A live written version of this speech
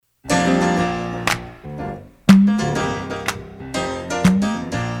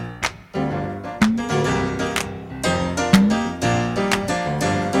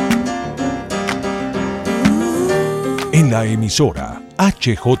la emisora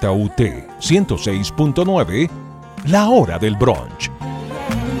HJUT 106.9, la Hora del Brunch.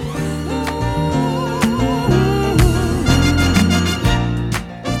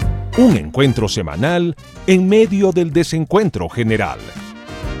 Un encuentro semanal en medio del desencuentro general.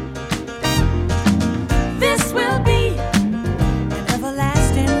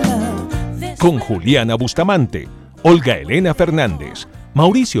 Con Juliana Bustamante, Olga Elena Fernández,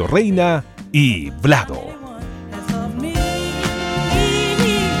 Mauricio Reina y Vlado.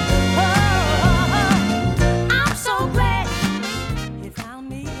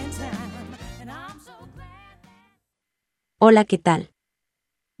 Hola, ¿qué tal?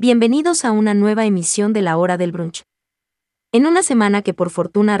 Bienvenidos a una nueva emisión de la Hora del Brunch. En una semana que por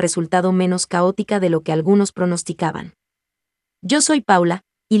fortuna ha resultado menos caótica de lo que algunos pronosticaban. Yo soy Paula,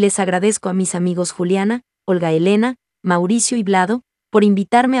 y les agradezco a mis amigos Juliana, Olga Elena, Mauricio y Vlado, por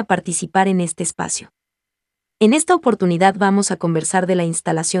invitarme a participar en este espacio. En esta oportunidad vamos a conversar de la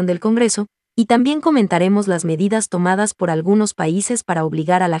instalación del Congreso, y también comentaremos las medidas tomadas por algunos países para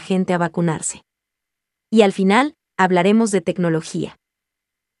obligar a la gente a vacunarse. Y al final, hablaremos de tecnología.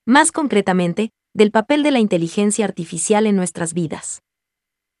 Más concretamente, del papel de la inteligencia artificial en nuestras vidas.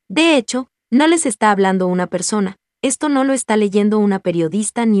 De hecho, no les está hablando una persona, esto no lo está leyendo una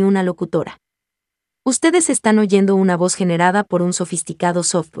periodista ni una locutora. Ustedes están oyendo una voz generada por un sofisticado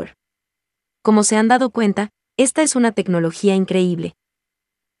software. Como se han dado cuenta, esta es una tecnología increíble.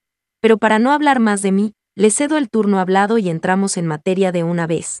 Pero para no hablar más de mí, les cedo el turno a Vlado y entramos en materia de una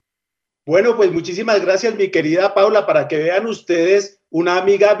vez. Bueno, pues muchísimas gracias, mi querida Paula, para que vean ustedes una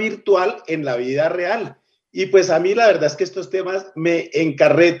amiga virtual en la vida real. Y pues a mí la verdad es que estos temas me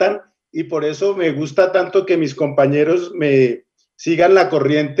encarretan y por eso me gusta tanto que mis compañeros me sigan la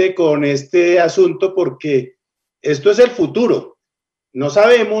corriente con este asunto, porque esto es el futuro. No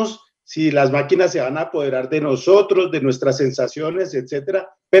sabemos si las máquinas se van a apoderar de nosotros, de nuestras sensaciones, etcétera,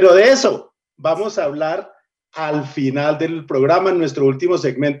 pero de eso vamos a hablar al final del programa, en nuestro último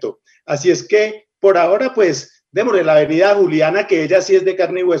segmento. Así es que, por ahora, pues, démosle la bienvenida a Juliana, que ella sí es de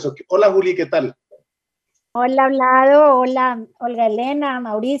carne y hueso. Hola, Juli, ¿qué tal? Hola, Vlado, hola, Olga Elena,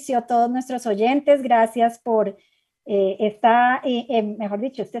 Mauricio, todos nuestros oyentes, gracias por este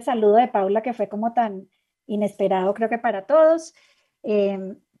saludo de Paula que fue como tan inesperado, creo que para todos.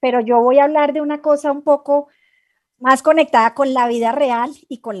 Pero yo voy a hablar de una cosa un poco más conectada con la vida real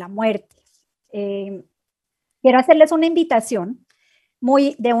y con la muerte. Quiero hacerles una invitación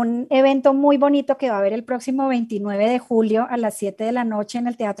de un evento muy bonito que va a haber el próximo 29 de julio a las 7 de la noche en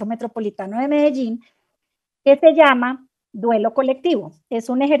el Teatro Metropolitano de Medellín, que se llama Duelo Colectivo. Es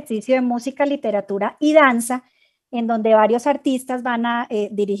un ejercicio de música, literatura y danza en donde varios artistas van a,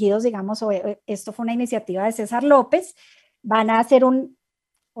 dirigidos, digamos, esto fue una iniciativa de César López, van a hacer un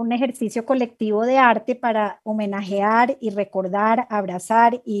ejercicio colectivo de arte para homenajear y recordar,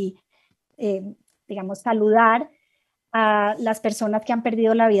 abrazar y, digamos, saludar a las personas que han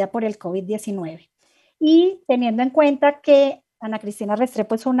perdido la vida por el COVID-19. Y teniendo en cuenta que Ana Cristina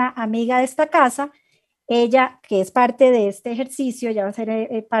Restrepo es una amiga de esta casa, ella, que es parte de este ejercicio, ella va a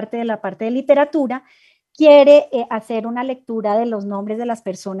ser parte de la parte de literatura, quiere hacer una lectura de los nombres de las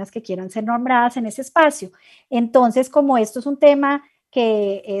personas que quieran ser nombradas en ese espacio. Entonces, como esto es un tema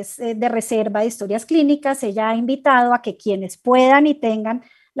que es de reserva de historias clínicas, ella ha invitado a que quienes puedan y tengan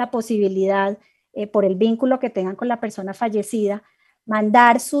la posibilidad, por el vínculo que tengan con la persona fallecida,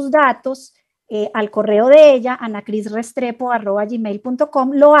 mandar sus datos al correo de ella,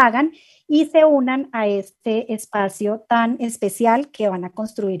 anacrisrestrepo@gmail.com, lo hagan y se unan a este espacio tan especial que van a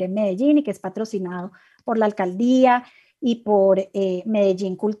construir en Medellín y que es patrocinado por la alcaldía y por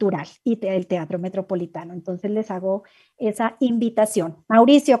Medellín Cultural y el Teatro Metropolitano. Entonces les hago esa invitación.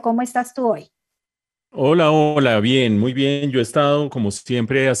 Mauricio, ¿cómo estás tú hoy? Hola, bien, muy bien. Yo he estado, como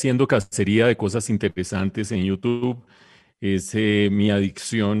siempre, haciendo cacería de cosas interesantes en YouTube. Es mi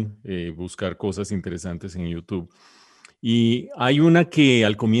adicción, buscar cosas interesantes en YouTube. Y hay una que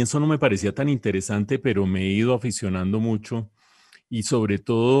al comienzo no me parecía tan interesante, pero me he ido aficionando mucho y sobre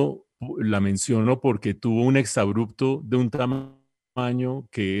todo la menciono porque tuvo un exabrupto de un tamaño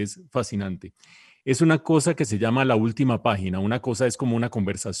que es fascinante. Es una cosa que se llama La Última Página. Una cosa es como una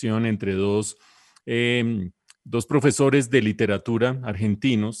conversación entre dos profesores de literatura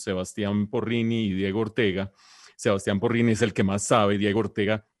argentinos, Sebastián Porrini y Diego Ortega. Sebastián Porrini es el que más sabe, Diego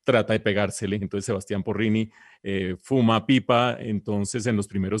Ortega trata de pegársele, entonces Sebastián Porrini fuma pipa, entonces en los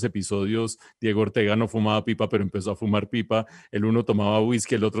primeros episodios Diego Ortega no fumaba pipa, pero empezó a fumar pipa, el uno tomaba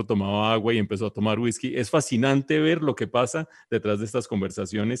whisky, el otro tomaba agua y empezó a tomar whisky. Es fascinante ver lo que pasa detrás de estas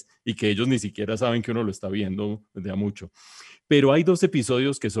conversaciones y que ellos ni siquiera saben que uno lo está viendo de a mucho. Pero hay dos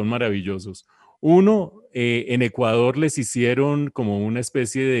episodios que son maravillosos. Uno, en Ecuador les hicieron como una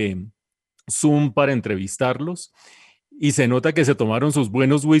especie de Zoom para entrevistarlos y se nota que se tomaron sus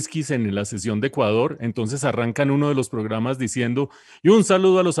buenos whiskies en la sesión de Ecuador. Entonces arrancan uno de los programas diciendo: y un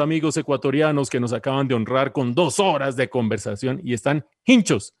saludo a los amigos ecuatorianos que nos acaban de honrar con 2 horas de conversación, y están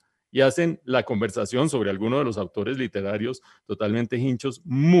hinchos y hacen la conversación sobre alguno de los autores literarios totalmente hinchos,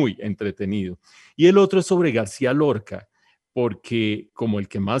 muy entretenido. Y el otro es sobre García Lorca, porque como el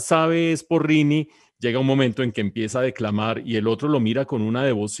que más sabe es Porrini, llega un momento en que empieza a declamar y el otro lo mira con una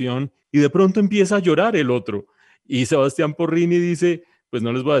devoción y de pronto empieza a llorar el otro. Y Sebastián Porrini dice, pues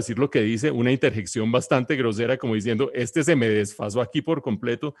no les voy a decir lo que dice, una interjección bastante grosera como diciendo, este se me desfasó aquí por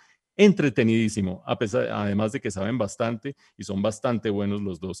completo. Entretenidísimo, además de que saben bastante y son bastante buenos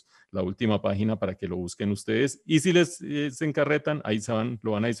los dos. La última página para que lo busquen ustedes, y si les se encarretan, ahí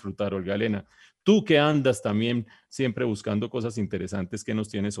lo van a disfrutar. Olga Elena, tú que andas también siempre buscando cosas interesantes, ¿qué nos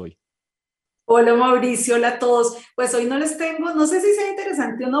tienes hoy? Hola Mauricio, hola a todos. Pues hoy no les tengo, no sé si sea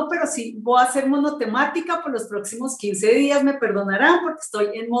interesante o no, pero sí voy a hacer monotemática por los próximos 15 días, me perdonarán porque estoy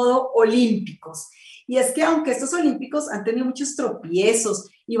en modo olímpicos. Y es que aunque estos olímpicos han tenido muchos tropiezos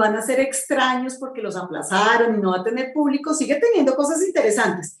y van a ser extraños porque los aplazaron y no va a tener público, sigue teniendo cosas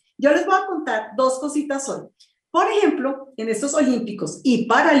interesantes. Yo les voy a contar 2 cositas hoy. Por ejemplo, en estos olímpicos y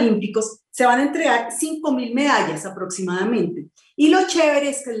paralímpicos se van a entregar 5.000 medallas aproximadamente. Y lo chévere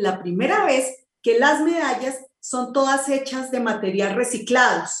es que es la primera vez que las medallas son todas hechas de material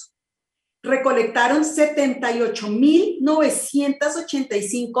reciclados. Recolectaron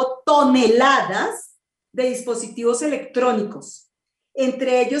 78.985 toneladas de dispositivos electrónicos.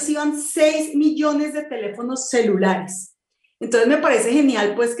 Entre ellos iban 6 millones de teléfonos celulares. Entonces me parece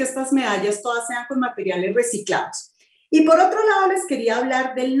genial pues que estas medallas todas sean con materiales reciclados. Y por otro lado les quería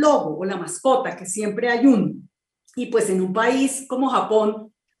hablar del logo o la mascota, que siempre hay uno. Y pues en un país como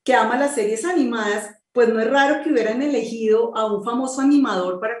Japón, que ama las series animadas, pues no es raro que hubieran elegido a un famoso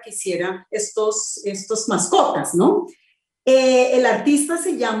animador para que hiciera estos mascotas, ¿no? El artista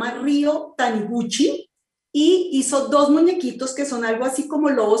se llama Ryo Taniguchi y hizo 2 muñequitos que son algo así como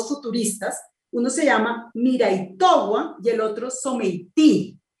lobos futuristas. Uno se llama Miraitowa y el otro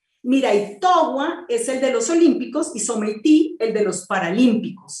Someiti. Miraitowa es el de los olímpicos y Someiti el de los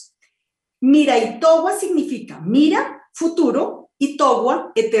paralímpicos. Miraitowa significa mira, futuro, y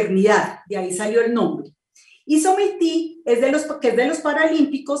Towa, eternidad, de ahí salió el nombre. Y Someiti que es de los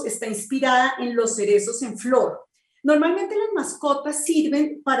paralímpicos, está inspirada en los cerezos en flor. Normalmente las mascotas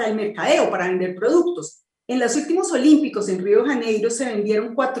sirven para el mercadeo, para vender productos. En los últimos olímpicos en Río de Janeiro se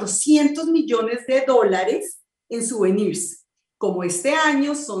vendieron $400 millones en souvenirs. Como este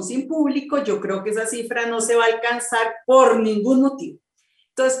año son sin público, yo creo que esa cifra no se va a alcanzar por ningún motivo.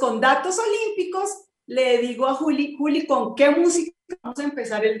 Entonces, con datos olímpicos, le digo a Juli, ¿con qué música vamos a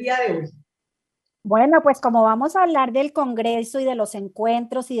empezar el día de hoy? Bueno, pues como vamos a hablar del Congreso y de los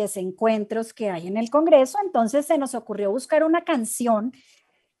encuentros y desencuentros que hay en el Congreso, entonces se nos ocurrió buscar una canción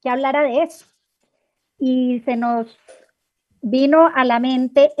que hablara de eso. Y se nos vino a la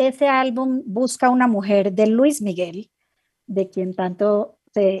mente ese álbum Busca una mujer de Luis Miguel, de quien tanto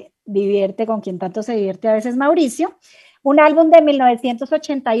se divierte, con quien tanto se divierte a veces Mauricio. Un álbum de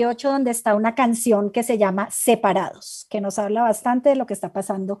 1988 donde está una canción que se llama Separados, que nos habla bastante de lo que está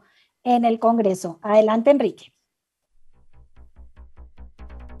pasando en el Congreso. Adelante, Enrique.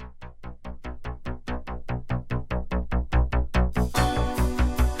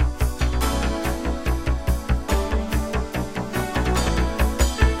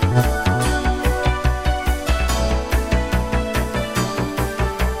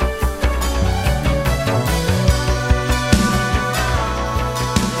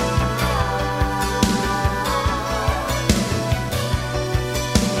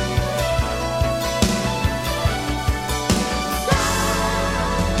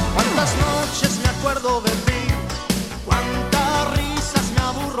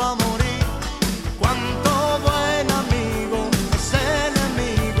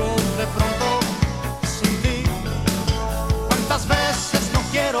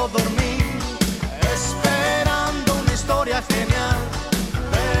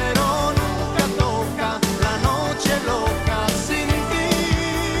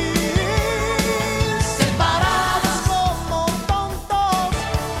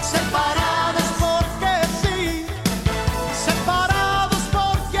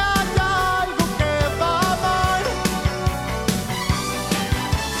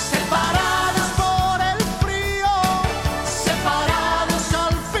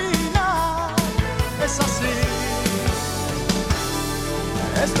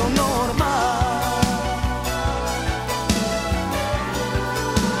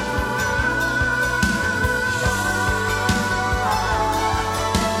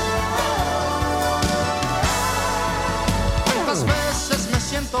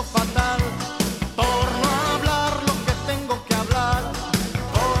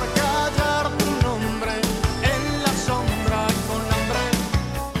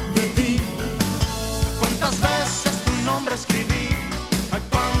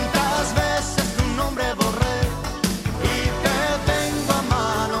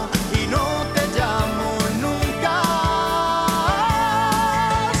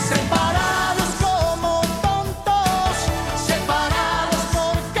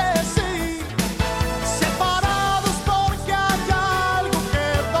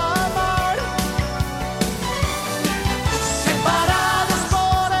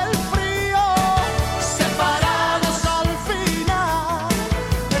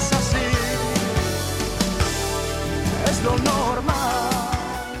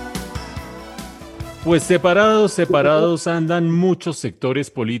 Pues separados andan muchos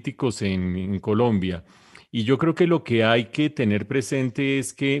sectores políticos en Colombia. Y yo creo que lo que hay que tener presente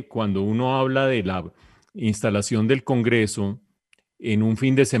es que cuando uno habla de la instalación del Congreso en un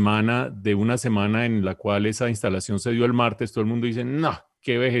fin de semana, de una semana en la cual esa instalación se dio el martes, todo el mundo dice, no,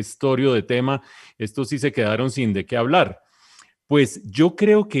 qué vejestorio de tema, estos sí se quedaron sin de qué hablar. Pues yo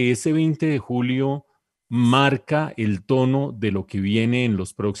creo que ese 20 de julio marca el tono de lo que viene en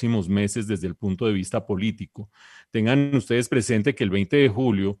los próximos meses desde el punto de vista político. Tengan ustedes presente que el 20 de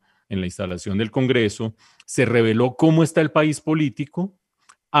julio, en la instalación del Congreso, se reveló cómo está el país político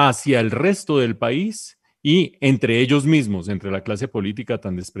hacia el resto del país y entre ellos mismos, entre la clase política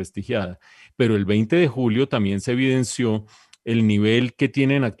tan desprestigiada. Pero el 20 de julio también se evidenció el nivel que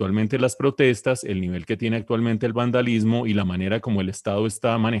tienen actualmente las protestas, el nivel que tiene actualmente el vandalismo y la manera como el Estado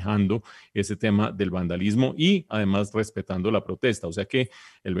está manejando ese tema del vandalismo y además respetando la protesta. O sea que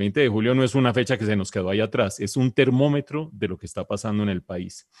el 20 de julio no es una fecha que se nos quedó ahí atrás, es un termómetro de lo que está pasando en el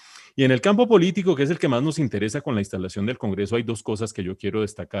país. Y en el campo político, que es el que más nos interesa con la instalación del Congreso, hay dos cosas que yo quiero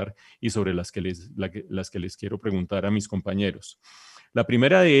destacar y sobre las que les quiero preguntar a mis compañeros. La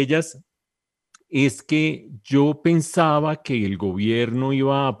primera de ellas es que yo pensaba que el gobierno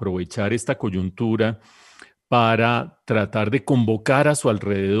iba a aprovechar esta coyuntura para tratar de convocar a su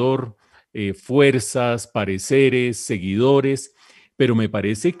alrededor fuerzas, pareceres, seguidores, pero me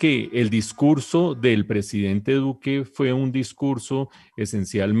parece que el discurso del presidente Duque fue un discurso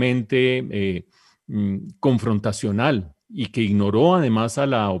esencialmente confrontacional y que ignoró además a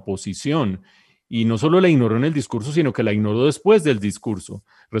la oposición. Y no solo la ignoró en el discurso, sino que la ignoró después del discurso.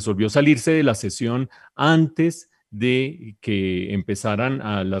 Resolvió salirse de la sesión antes de que empezaran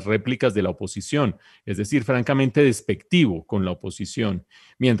a las réplicas de la oposición, es decir, francamente despectivo con la oposición.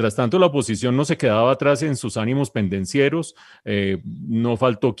 Mientras tanto, la oposición no se quedaba atrás en sus ánimos pendencieros, no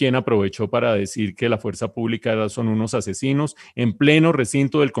faltó quien aprovechó para decir que la fuerza pública son unos asesinos, en pleno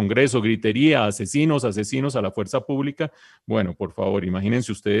recinto del Congreso, gritería, asesinos, asesinos a la fuerza pública. Bueno, por favor,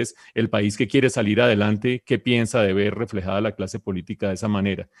 imagínense ustedes el país que quiere salir adelante, qué piensa de ver reflejada la clase política de esa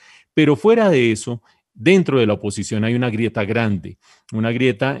manera. Pero fuera de eso, dentro de la oposición hay una grieta grande, una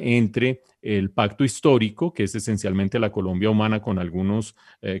grieta entre el pacto histórico, que es esencialmente la Colombia humana con algunos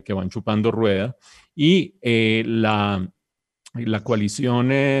que van chupando rueda, y la coalición,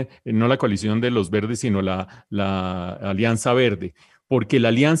 no la coalición de los verdes, sino la Alianza Verde, porque la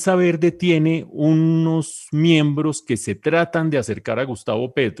Alianza Verde tiene unos miembros que se tratan de acercar a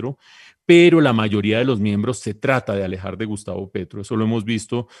Gustavo Petro, pero la mayoría de los miembros se trata de alejar de Gustavo Petro. Eso lo hemos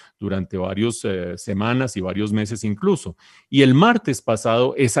visto durante varias semanas y varios meses incluso. Y el martes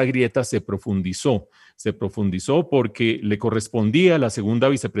pasado esa grieta se profundizó porque le correspondía la segunda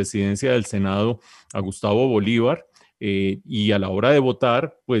vicepresidencia del Senado a Gustavo Bolívar. Y a la hora de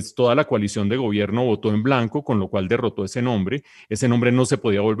votar, pues toda la coalición de gobierno votó en blanco, con lo cual derrotó ese nombre. Ese nombre no se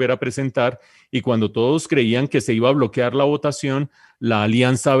podía volver a presentar y cuando todos creían que se iba a bloquear la votación, la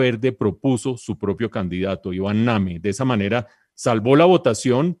Alianza Verde propuso su propio candidato, Iván Name. De esa manera salvó la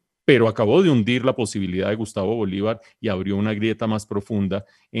votación, pero acabó de hundir la posibilidad de Gustavo Bolívar y abrió una grieta más profunda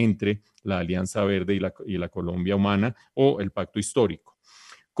entre la Alianza Verde y la Colombia Humana o el Pacto Histórico.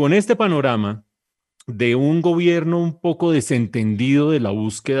 Con este panorama de un gobierno un poco desentendido de la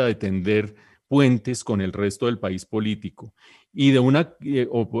búsqueda de tender puentes con el resto del país político y de una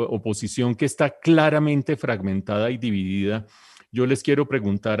oposición que está claramente fragmentada y dividida, yo les quiero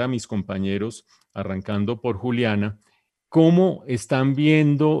preguntar a mis compañeros, arrancando por Juliana, ¿cómo están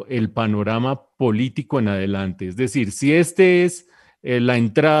viendo el panorama político en adelante? Es decir, si este es la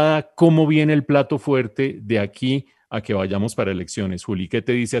entrada, ¿cómo viene el plato fuerte de aquí a que vayamos para elecciones? Juli, ¿qué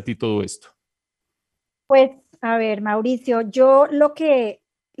te dice a ti todo esto? Pues, a ver, Mauricio, yo lo que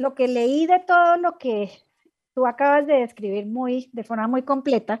leí de todo lo que tú acabas de describir de forma muy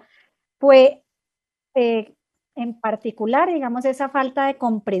completa fue en particular, digamos, esa falta de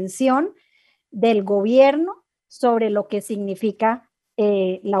comprensión del gobierno sobre lo que significa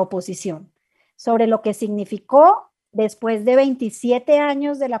la oposición, sobre lo que significó después de 27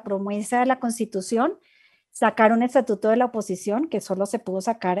 años de la promesa de la Constitución, sacar un estatuto de la oposición que solo se pudo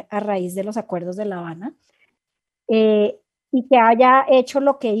sacar a raíz de los acuerdos de La Habana, y que haya hecho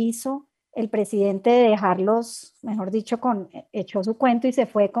lo que hizo el presidente de dejarlos, mejor dicho, echó su cuento y se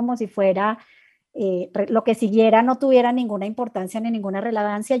fue como si fuera lo que siguiera no tuviera ninguna importancia ni ninguna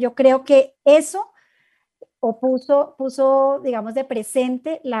relevancia. Yo creo que eso puso, digamos, de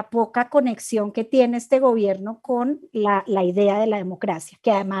presente la poca conexión que tiene este gobierno con la idea de la democracia,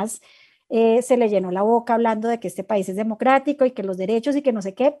 que además se le llenó la boca hablando de que este país es democrático y que los derechos y que no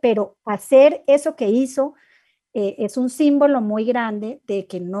sé qué, pero hacer eso que hizo es un símbolo muy grande de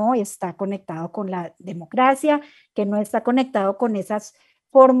que no está conectado con la democracia, que no está conectado con esas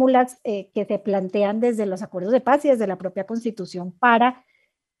fórmulas que se plantean desde los acuerdos de paz y desde la propia Constitución para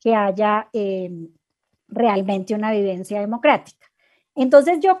que haya realmente una vivencia democrática.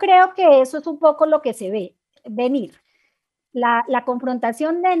 Entonces yo creo que eso es un poco lo que se ve venir. La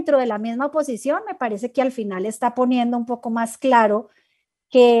confrontación dentro de la misma oposición me parece que al final está poniendo un poco más claro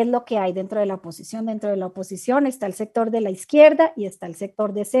qué es lo que hay dentro de la oposición. Dentro de la oposición está el sector de la izquierda y está el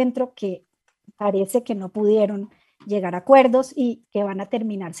sector de centro, que parece que no pudieron llegar a acuerdos y que van a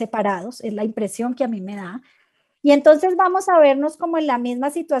terminar separados, es la impresión que a mí me da. Y entonces vamos a vernos como en la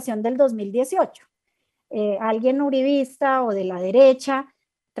misma situación del 2018. Alguien uribista o de la derecha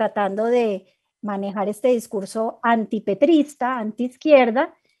tratando de manejar este discurso antipetrista,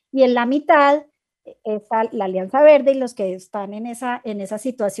 antiizquierda, y en la mitad está la Alianza Verde y los que están en esa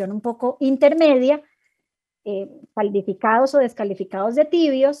situación un poco intermedia, calificados o descalificados de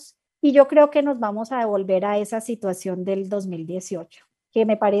tibios, y yo creo que nos vamos a devolver a esa situación del 2018, que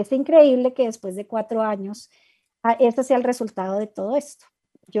me parece increíble que después de 4 años este sea el resultado de todo esto.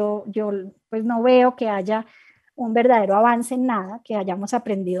 Yo pues no veo que haya un verdadero avance en nada, que hayamos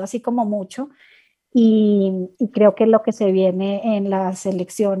aprendido así como mucho, y creo que lo que se viene en las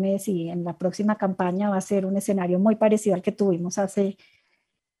elecciones y en la próxima campaña va a ser un escenario muy parecido al que tuvimos hace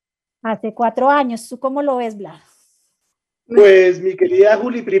 4 años. ¿Tú cómo lo ves, Vlad? Pues mi querida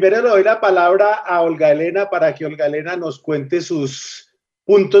Juli, primero le doy la palabra a Olga Elena para que Olga Elena nos cuente sus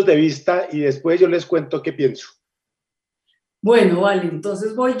puntos de vista y después yo les cuento qué pienso. Bueno, vale,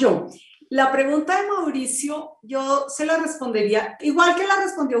 entonces voy yo. La pregunta de Mauricio, yo se la respondería igual que la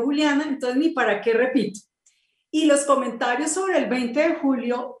respondió Juliana, entonces ni para qué repito. Y los comentarios sobre el 20 de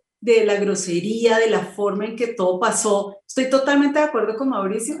julio, de la grosería, de la forma en que todo pasó, estoy totalmente de acuerdo con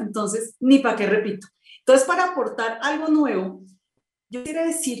Mauricio, entonces ni para qué repito. Entonces, para aportar algo nuevo, yo quiero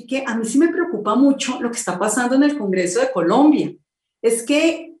decir que a mí sí me preocupa mucho lo que está pasando en el Congreso de Colombia. Es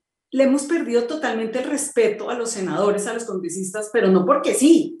que le hemos perdido totalmente el respeto a los senadores, a los congresistas, pero no porque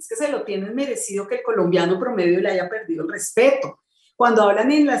sí, es que se lo tienen merecido que el colombiano promedio le haya perdido el respeto. Cuando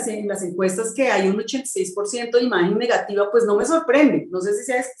hablan en las encuestas que hay un 86% de imagen negativa, pues no me sorprende, no sé si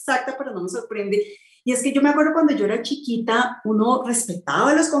sea exacta, pero no me sorprende. Y es que yo me acuerdo cuando yo era chiquita, uno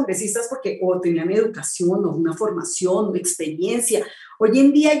respetaba a los congresistas porque o tenían educación o una formación o experiencia. Hoy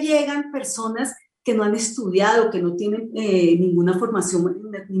en día llegan personas que no han estudiado, que no tienen ninguna formación,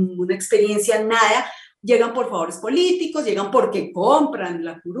 ninguna experiencia, nada, llegan por favores políticos, llegan porque compran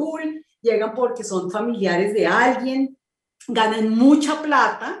la curul, llegan porque son familiares de alguien, ganan mucha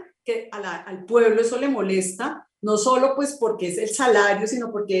plata, que al pueblo eso le molesta, no solo pues porque es el salario,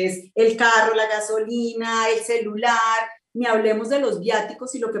 sino porque es el carro, la gasolina, el celular, ni hablemos de los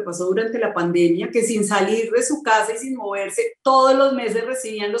viáticos y lo que pasó durante la pandemia, que sin salir de su casa y sin moverse, todos los meses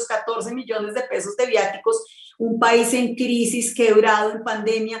recibían los 14 millones de pesos de viáticos, un país en crisis, quebrado, en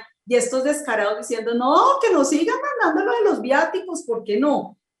pandemia, y estos descarados diciendo, no, que nos sigan mandando lo de los viáticos, ¿por qué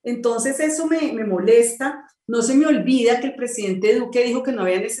no? Entonces eso me molesta. No se me olvida que el presidente Duque dijo que no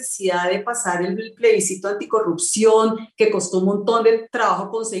había necesidad de pasar el plebiscito anticorrupción, que costó un montón de trabajo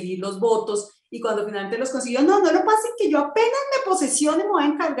conseguir los votos, y cuando finalmente los consiguió, no lo pasen, que yo apenas me posesione me voy a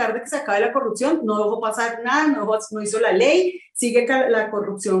encargar de que se acabe la corrupción. No dejó pasar nada, no hizo la ley, sigue la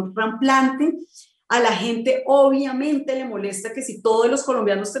corrupción rampante. A la gente obviamente le molesta que si todos los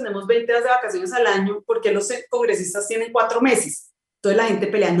colombianos tenemos 20 días de vacaciones al año, ¿por qué los congresistas tienen 4 meses? Entonces la gente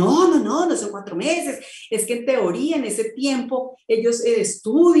pelea, no son 4 meses, es que en teoría en ese tiempo ellos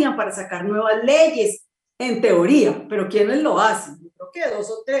estudian para sacar nuevas leyes, en teoría, pero ¿quiénes lo hacen? Yo creo que 2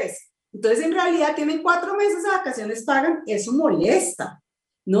 o 3. Entonces en realidad tienen 4 meses de vacaciones pagan, eso molesta,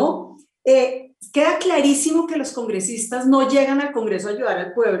 ¿no? Queda clarísimo que los congresistas no llegan al Congreso a ayudar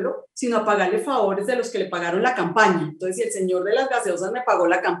al pueblo, sino a pagarle favores de los que le pagaron la campaña. Entonces, si el señor de las gaseosas me pagó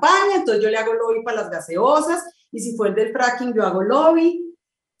la campaña, entonces yo le hago lobby para las gaseosas, y si fue el del fracking, yo hago lobby.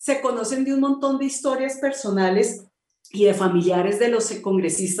 Se conocen de un montón de historias personales y de familiares de los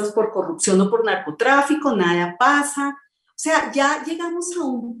congresistas por corrupción o por narcotráfico, nada pasa. O sea, ya llegamos a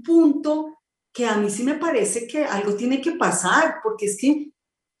un punto que a mí sí me parece que algo tiene que pasar, porque es que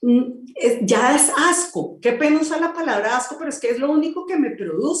ya es asco. Qué pena usar la palabra asco, pero es que es lo único que me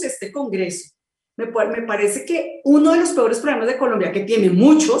produce este Congreso. Me parece que uno de los peores problemas de Colombia, que tiene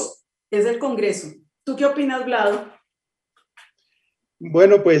muchos, es el Congreso. ¿Tú qué opinas, Vlado?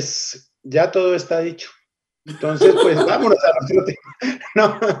 Bueno, pues ya todo está dicho. Entonces, pues vámonos a otro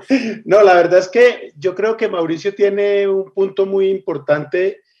tema. No, la verdad es que yo creo que Mauricio tiene un punto muy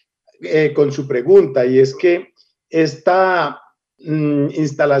importante con su pregunta, y es que esta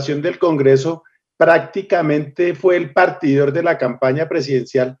instalación del Congreso prácticamente fue el partidor de la campaña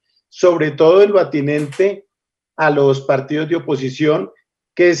presidencial, sobre todo en lo atinente a los partidos de oposición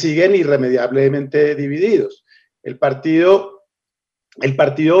que siguen irremediablemente divididos. El Partido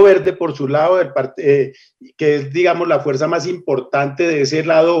Verde, por su lado, que es, digamos, la fuerza más importante de ese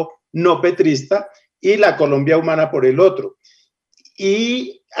lado no petrista, y la Colombia Humana por el otro.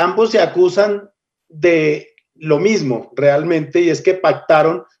 Y ambos se acusan de lo mismo realmente, y es que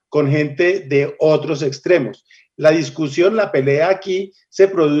pactaron con gente de otros extremos. La discusión, la pelea aquí se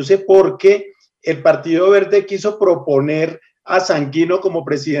produce porque el Partido Verde quiso proponer a Sanguino como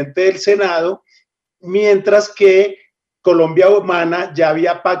presidente del Senado, mientras que Colombia Humana ya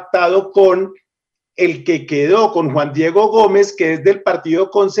había pactado con el que quedó, con Juan Diego Gómez, que es del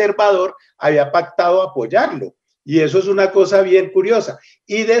Partido Conservador, había pactado apoyarlo. Y eso es una cosa bien curiosa.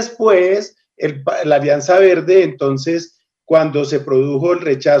 Y después, la Alianza Verde, entonces, cuando se produjo el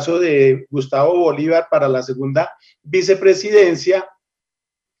rechazo de Gustavo Bolívar para la segunda vicepresidencia,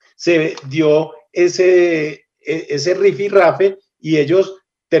 se dio ese rifirrafe y ellos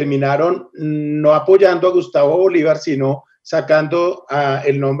terminaron no apoyando a Gustavo Bolívar, sino sacando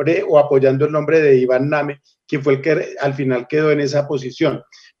el nombre o apoyando el nombre de Iván Name, quien fue el que al final quedó en esa posición.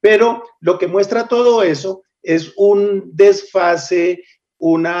 Pero lo que muestra todo eso es un desfase,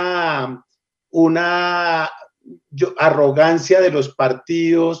 una arrogancia de los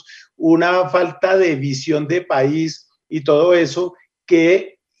partidos, una falta de visión de país y todo eso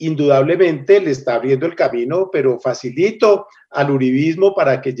que indudablemente le está abriendo el camino, pero facilito, al uribismo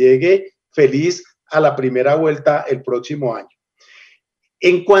para que llegue feliz a la primera vuelta el próximo año.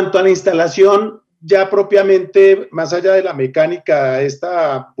 En cuanto a la instalación, ya propiamente, más allá de la mecánica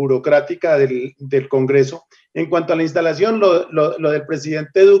esta burocrática del Congreso, en cuanto a la instalación, lo del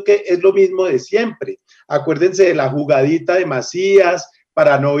presidente Duque es lo mismo de siempre. Acuérdense de la jugadita de Macías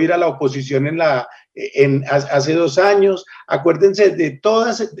para no ir a la oposición hace 2 años. Acuérdense de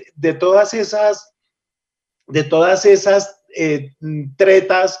todas esas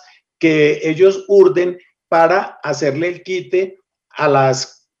tretas que ellos urden para hacerle el quite a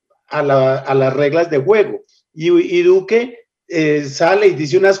las reglas de juego. Y Duque sale y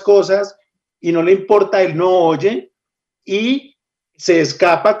dice unas cosas y no le importa, él no oye y se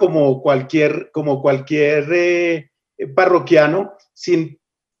escapa como cualquier parroquiano sin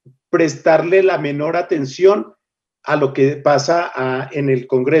prestarle la menor atención a lo que pasa en el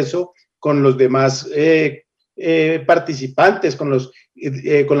Congreso con los demás participantes, con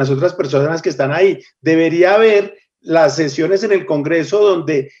las otras personas que están ahí. Debería haber las sesiones en el Congreso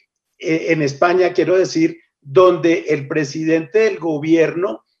donde, en España quiero decir, donde el presidente del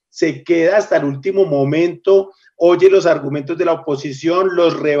gobierno se queda hasta el último momento, oye los argumentos de la oposición,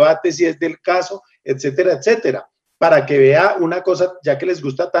 los rebate si es del caso, etcétera, etcétera, para que vea una cosa, ya que les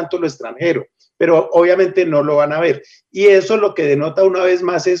gusta tanto lo extranjero, pero obviamente no lo van a ver. Y eso lo que denota una vez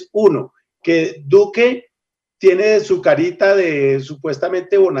más es, uno, que Duque tiene su carita de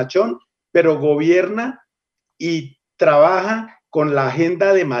supuestamente bonachón, pero gobierna y trabaja con la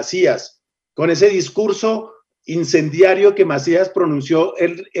agenda de Macías, con ese discurso incendiario que Macías pronunció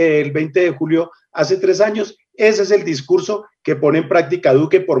el 20 de julio hace 3 años. Ese es el discurso que pone en práctica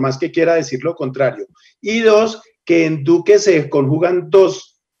Duque, por más que quiera decir lo contrario. Y 2, que en Duque se conjugan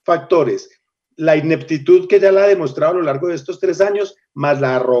 2 factores: la ineptitud, que ya la ha demostrado a lo largo de estos 3 años, más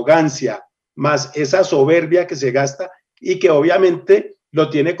la arrogancia, más esa soberbia que se gasta y que obviamente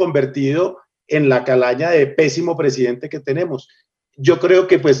lo tiene convertido en la calaña de pésimo presidente que tenemos. Yo creo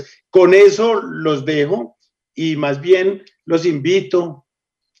que pues con eso los dejo y más bien los invito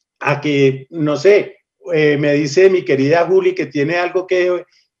a que, no sé, me dice mi querida Juli que tiene algo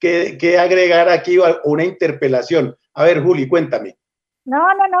que agregar aquí, una interpelación. A ver, Juli, cuéntame. No,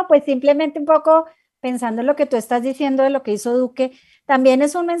 pues simplemente un poco pensando en lo que tú estás diciendo de lo que hizo Duque, también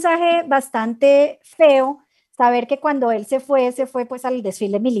es un mensaje bastante feo saber que cuando él se fue pues al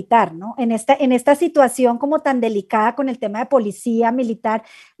desfile militar, ¿no? En esta situación como tan delicada con el tema de policía militar,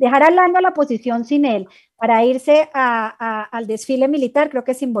 dejar hablando a la oposición sin él para irse al desfile militar, creo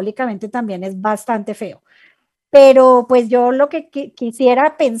que simbólicamente también es bastante feo. Pero pues yo lo que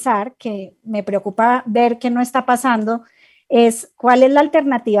quisiera pensar, que me preocupa ver que no está pasando, es cuál es la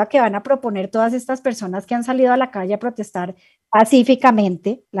alternativa que van a proponer todas estas personas que han salido a la calle a protestar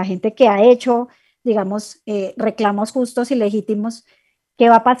pacíficamente, la gente que ha hecho, digamos, reclamos justos y legítimos. ¿Qué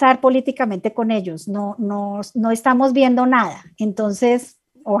va a pasar políticamente con ellos? No estamos viendo nada. Entonces,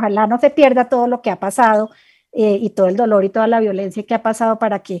 ojalá no se pierda todo lo que ha pasado y todo el dolor y toda la violencia que ha pasado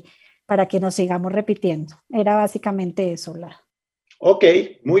para que nos sigamos repitiendo. Era básicamente eso. Ok,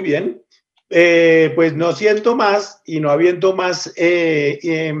 muy bien. Pues no siento más y no habiendo más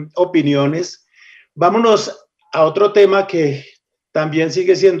opiniones, Vámonos a otro tema que también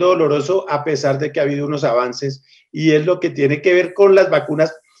sigue siendo doloroso a pesar de que ha habido unos avances, y es lo que tiene que ver con las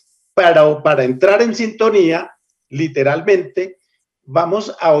vacunas. Para entrar en sintonía, literalmente,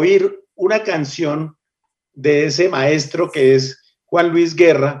 vamos a oír una canción de ese maestro que es Juan Luis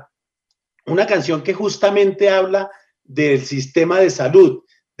Guerra, una canción que justamente habla del sistema de salud,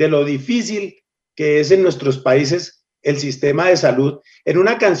 de lo difícil que es en nuestros países el sistema de salud, en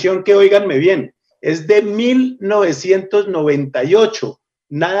una canción que, óiganme bien, es de 1998,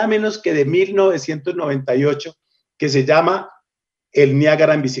 nada menos que de 1998, que se llama El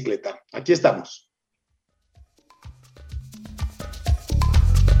Niágara en bicicleta. Aquí estamos.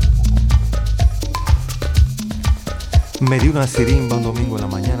 Me di una sirimba un domingo en la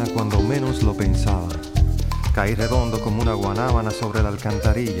mañana cuando menos lo pensaba. Caí redondo como una guanábana sobre la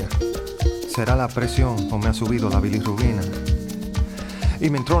alcantarilla. ¿Será la presión o me ha subido la bilirrubina? Y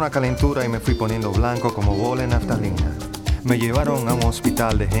me entró una calentura y me fui poniendo blanco como bola en naftalina. Me llevaron a un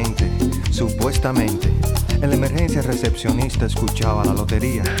hospital de gente, supuestamente. En la emergencia recepcionista escuchaba la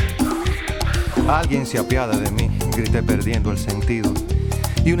lotería. Alguien se apiada de mí, grité perdiendo el sentido.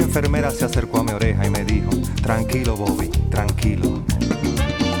 Y una enfermera se acercó a mi oreja y me dijo: tranquilo, Bobby, tranquilo.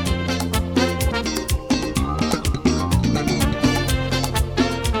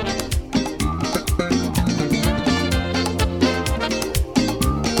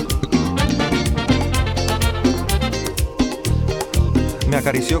 Me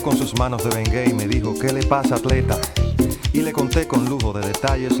acarició con sus manos de Bengay y me dijo: ¿qué le pasa, atleta? Y le conté con lujo de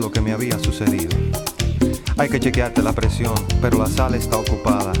detalles lo que me había sucedido. Hay que chequearte la presión, pero la sala está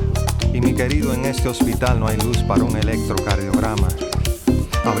ocupada. Y mi querido, en este hospital no hay luz para un electrocardiograma.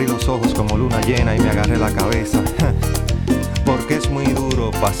 Abrí los ojos como luna llena y me agarré la cabeza. Porque es muy duro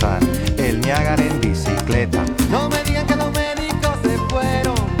pasar el Niágara en bicicleta. No me digan que los médicos se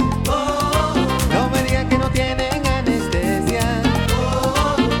fueron. No me digan que no tienen anestesia.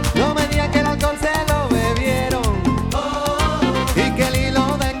 No me digan que el alcohol se lo bebieron. Y que el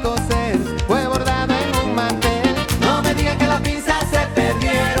hilo de coser fue bordado en un mantel. No me digan que las pinzas se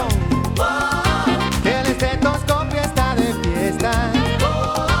perdieron. Que el estetoscopio está de fiesta.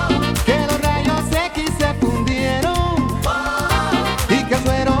 Que los rayos X se fundieron. Y que el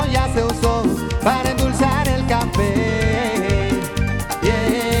suero ya se usó para endulzar el café.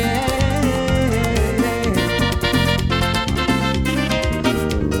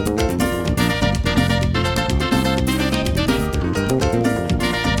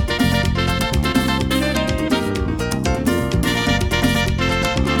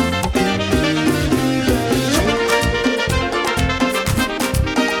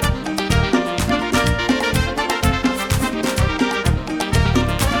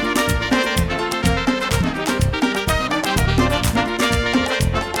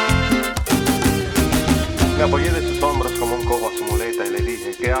 Me apoyé de sus hombros como un cojo a su muleta y le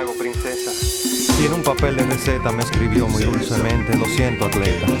dije: ¿qué hago, princesa? Y en un papel de receta me escribió muy dulcemente: lo siento,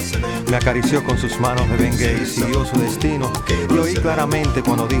 atleta. Me acarició con sus manos de Bengay y siguió su destino. Y oí claramente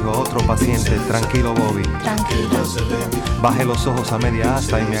cuando dijo a otro paciente: tranquilo, Bobby, tranquilo. Bajé los ojos a media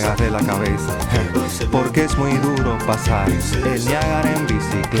asta y me agarré la cabeza. Porque es muy duro pasar el Niágara en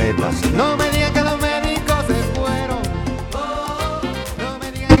bicicleta. No me digan que los médicos se fueron. No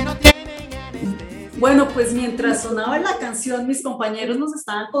me digan que no tienen anestesia. Bueno, pues mientras sonaba la canción, mis compañeros nos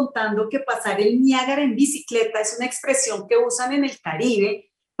estaban contando que pasar el Niágara en bicicleta es una expresión que usan en el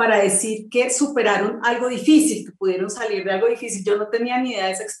Caribe para decir que superaron algo difícil, que pudieron salir de algo difícil. Yo no tenía ni idea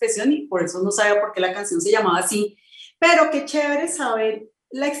de esa expresión y por eso no sabía por qué la canción se llamaba así, pero qué chévere saber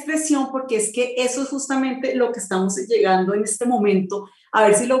la expresión, porque es que eso es justamente lo que estamos llegando en este momento, a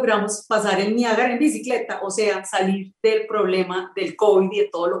ver si logramos pasar el Niágara en bicicleta, o sea, salir del problema del COVID y de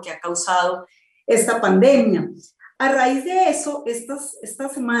todo lo que ha causado esta pandemia. A raíz de eso, esta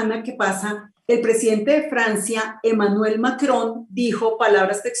semana que pasa, el presidente de Francia, Emmanuel Macron, dijo,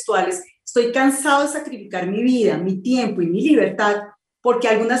 palabras textuales: estoy cansado de sacrificar mi vida, mi tiempo y mi libertad porque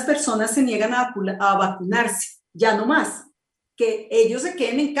algunas personas se niegan a vacunarse. Ya no más. Que ellos se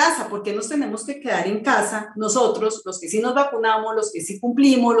queden en casa. ¿Por qué nos tenemos que quedar en casa? Nosotros, los que sí nos vacunamos, los que sí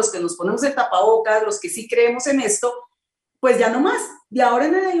cumplimos, los que nos ponemos el tapabocas, los que sí creemos en esto, pues ya no más. De ahora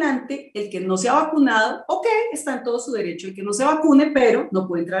en adelante, el que no se ha vacunado, ok, está en todo su derecho el que no se vacune, pero no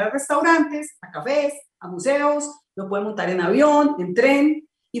puede entrar a restaurantes, a cafés, a museos, no puede montar en avión, en tren,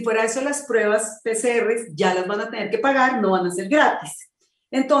 y fuera de eso las pruebas PCR ya las van a tener que pagar, no van a ser gratis.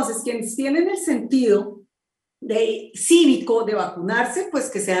 Entonces, quienes tienen el sentido cívico de vacunarse, pues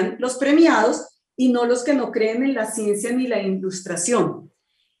que sean los premiados y no los que no creen en la ciencia ni la ilustración.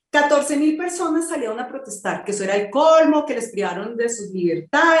 14,000 personas salieron a protestar, que eso era el colmo, que les privaron de sus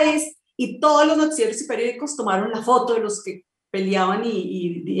libertades y todos los noticieros y periódicos tomaron la foto de los que peleaban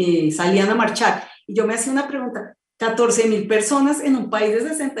y salían a marchar. Y yo me hacía una pregunta, 14.000 personas en un país de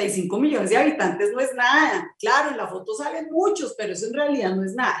 65 millones de habitantes no es nada. Claro, en la foto salen muchos, pero eso en realidad no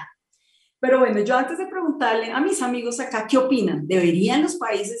es nada. Pero bueno, yo antes de preguntarle a mis amigos acá, ¿qué opinan? ¿Deberían los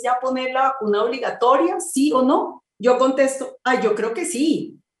países ya poner la vacuna obligatoria, sí o no? Yo contesto, yo creo que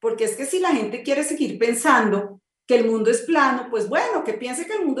sí, porque es que si la gente quiere seguir pensando que el mundo es plano, pues bueno, que piense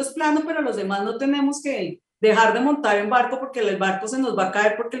que el mundo es plano, pero los demás no tenemos que dejar de montar en barco porque el barco se nos va a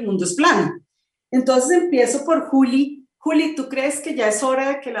caer porque el mundo es plano. Entonces empiezo por Juli. Juli, ¿tú crees que ya es hora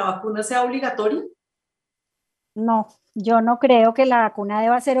de que la vacuna sea obligatoria? No, yo no creo que la vacuna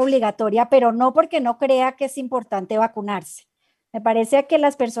deba ser obligatoria, pero no porque no crea que es importante vacunarse. Me parece que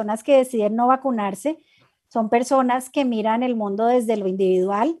las personas que deciden no vacunarse son personas que miran el mundo desde lo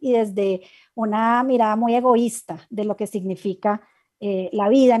individual y desde una mirada muy egoísta de lo que significa la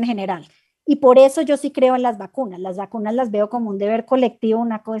vida en general. Y por eso yo sí creo en las vacunas. Las vacunas las veo como un deber colectivo,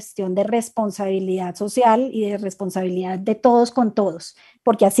 una cuestión de responsabilidad social y de responsabilidad de todos con todos,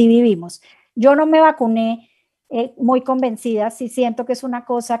 porque así vivimos. Yo no me vacuné muy convencida, sí siento que es una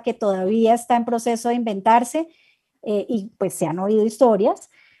cosa que todavía está en proceso de inventarse y pues se han oído historias,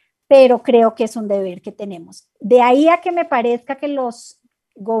 pero creo que es un deber que tenemos. De ahí a que me parezca que los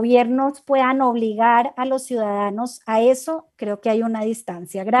gobiernos puedan obligar a los ciudadanos a eso, creo que hay una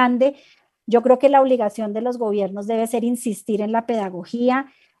distancia grande. Yo creo que la obligación de los gobiernos debe ser insistir en la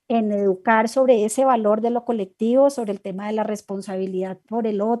pedagogía, en educar sobre ese valor de lo colectivo, sobre el tema de la responsabilidad por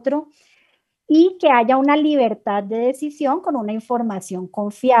el otro, y que haya una libertad de decisión con una información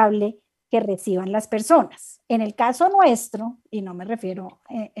confiable que reciban las personas. En el caso nuestro, y no me refiero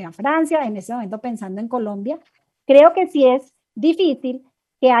a Francia, en ese momento pensando en Colombia, creo que sí es difícil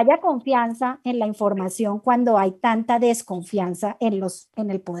que haya confianza en la información cuando hay tanta desconfianza en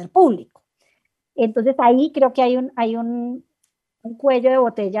el poder público. Entonces ahí creo que hay un cuello de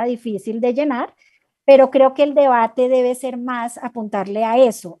botella difícil de llenar, pero creo que el debate debe ser más apuntarle a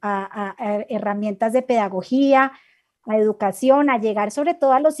eso, a herramientas de pedagogía, a educación, a llegar sobre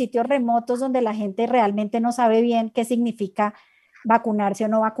todo a los sitios remotos donde la gente realmente no sabe bien qué significa vacunarse o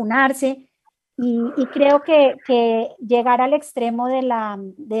no vacunarse. Y creo que llegar al extremo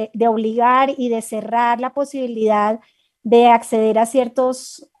de obligar y de cerrar la posibilidad de acceder a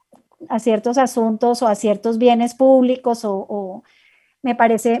ciertos asuntos o a ciertos bienes públicos me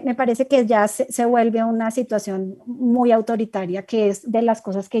parece que ya se vuelve una situación muy autoritaria, que es de las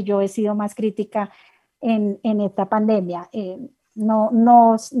cosas que yo he sido más crítica en esta pandemia.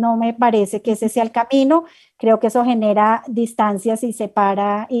 No me parece que ese sea el camino. Creo que eso genera distancias y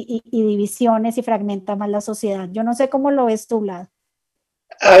separa y divisiones y fragmenta más la sociedad. Yo no sé cómo lo ves tú, Vlad.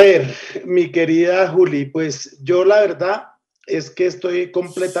 A ver, mi querida Juli, pues yo la verdad es que estoy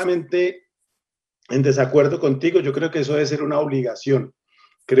completamente en desacuerdo contigo. Yo creo que eso debe ser una obligación.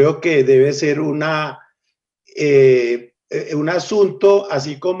 Creo que debe ser un asunto,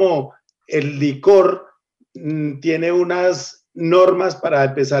 así como el licor tiene unas normas para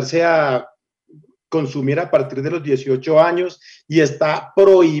empezarse a consumir a partir de los 18 años y está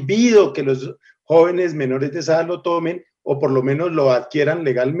prohibido que los jóvenes menores de edad lo tomen o por lo menos lo adquieran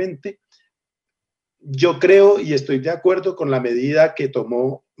legalmente. Yo creo y estoy de acuerdo con la medida que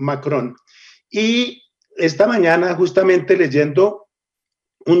tomó Macron. Y esta mañana, justamente leyendo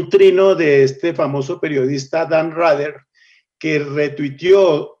un trino de este famoso periodista Dan Rather, que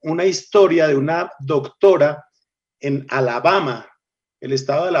retuiteó una historia de una doctora en Alabama. El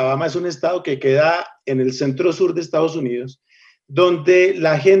estado de Alabama es un estado que queda en el centro sur de Estados Unidos, donde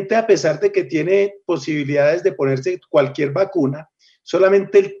la gente, a pesar de que tiene posibilidades de ponerse cualquier vacuna,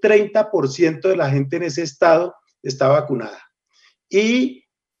 solamente el 30% de la gente en ese estado está vacunada. Y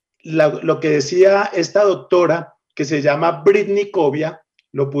lo que decía esta doctora, que se llama Brittany Covia,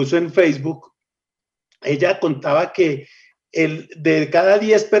 lo puso en Facebook, ella contaba que de cada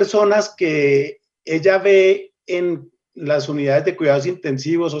 10 personas que ella ve en las unidades de cuidados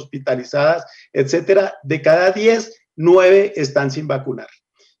intensivos, hospitalizadas, etcétera, de cada 10, 9 están sin vacunar.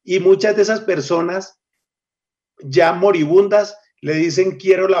 Y muchas de esas personas ya moribundas le dicen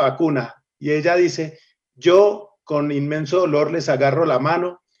quiero la vacuna. Y ella dice, yo con inmenso dolor les agarro la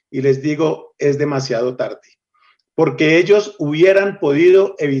mano y les digo, es demasiado tarde. Porque ellos hubieran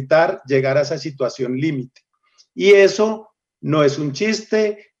podido evitar llegar a esa situación límite. Y eso no es un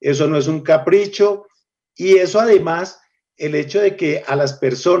chiste, eso no es un capricho, y eso además, el hecho de que a las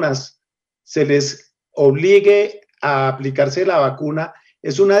personas se les obligue a aplicarse la vacuna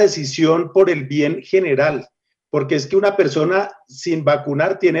es una decisión por el bien general, porque es que una persona sin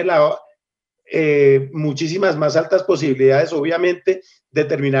vacunar tiene muchísimas más altas posibilidades, obviamente, de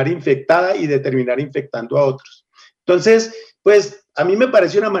terminar infectada y de terminar infectando a otros. Entonces, pues a mí me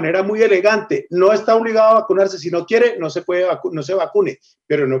parece una manera muy elegante. No está obligado a vacunarse. Si no quiere, no se vacune,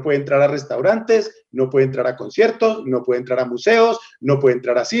 pero no puede entrar a restaurantes, no puede entrar a conciertos, no puede entrar a museos, no puede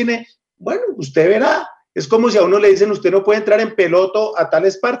entrar a cine. Bueno, usted verá. Es como si a uno le dicen, usted no puede entrar en peloto a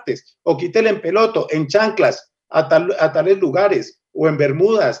tales partes, o quítele en peloto, en chanclas, a tales lugares, o en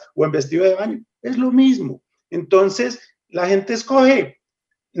bermudas, o en vestido de baño. Es lo mismo. Entonces, la gente escoge,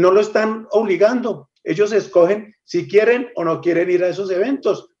 no lo están obligando. Ellos escogen si quieren o no quieren ir a esos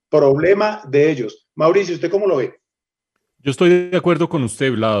eventos. Problema de ellos. Mauricio, ¿usted cómo lo ve? Yo estoy de acuerdo con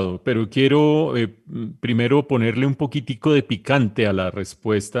usted, Vlado, pero quiero primero ponerle un poquitico de picante a la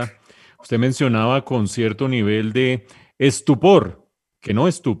respuesta. Usted mencionaba con cierto nivel de estupor, que no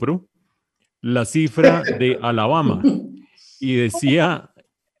estupro, la cifra de Alabama y decía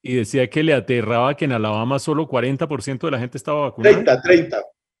que le aterraba que en Alabama solo 40% de la gente estaba vacunada. 30.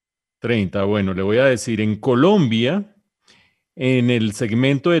 30, bueno, le voy a decir, en Colombia, en el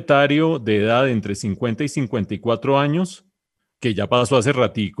segmento etario de edad entre 50 y 54 años, que ya pasó hace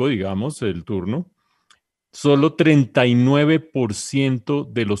ratico, digamos, el turno, solo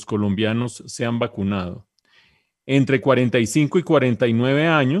 39% de los colombianos se han vacunado. Entre 45 y 49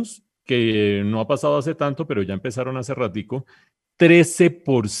 años, que no ha pasado hace tanto, pero ya empezaron hace ratico,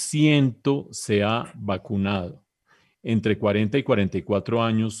 13% se ha vacunado. Entre 40 y 44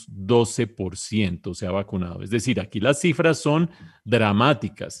 años, 12% se ha vacunado. Es decir, aquí las cifras son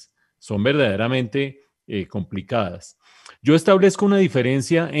dramáticas, son verdaderamente complicadas. Yo establezco una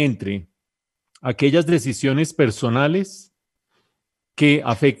diferencia entre aquellas decisiones personales que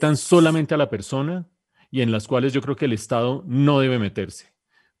afectan solamente a la persona y en las cuales yo creo que el Estado no debe meterse.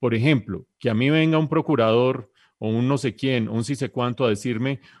 Por ejemplo, que a mí venga un procurador o un no sé quién, un sí sé cuánto a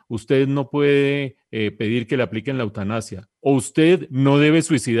decirme, usted no puede pedir que le apliquen la eutanasia, o usted no debe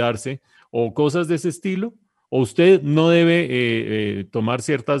suicidarse, o cosas de ese estilo, o usted no debe tomar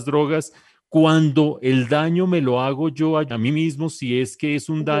ciertas drogas, cuando el daño me lo hago yo a mí mismo, si es que es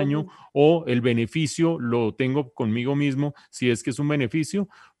un daño, o el beneficio lo tengo conmigo mismo, si es que es un beneficio,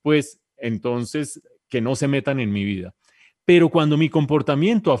 pues entonces que no se metan en mi vida. Pero cuando mi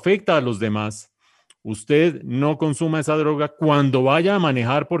comportamiento afecta a los demás, usted no consuma esa droga cuando vaya a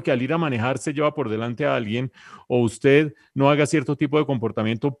manejar, porque al ir a manejar se lleva por delante a alguien, o usted no haga cierto tipo de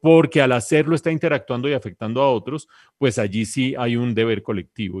comportamiento porque al hacerlo está interactuando y afectando a otros, pues allí sí hay un deber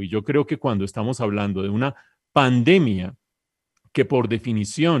colectivo. Y yo creo que cuando estamos hablando de una pandemia que por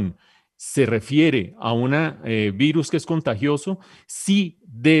definición se refiere a un virus que es contagioso, sí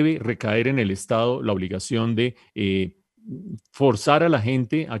debe recaer en el Estado la obligación de forzar a la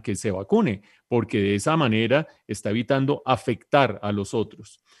gente a que se vacune, porque de esa manera está evitando afectar a los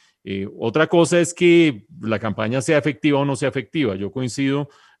otros. Otra cosa es que la campaña sea efectiva o no sea efectiva. Yo coincido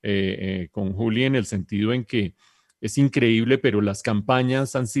con Juli en el sentido en que es increíble, pero las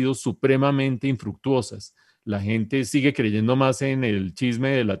campañas han sido supremamente infructuosas. La gente sigue creyendo más en el chisme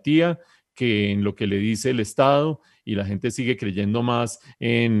de la tía que en lo que le dice el Estado, y la gente sigue creyendo más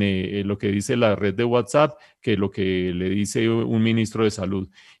en lo que dice la red de WhatsApp que lo que le dice un ministro de salud.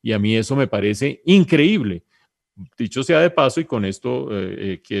 Y a mí eso me parece increíble. Dicho sea de paso, y con esto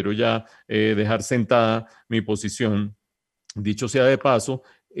quiero ya dejar sentada mi posición, dicho sea de paso,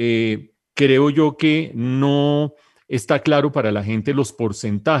 creo yo que no está claro para la gente los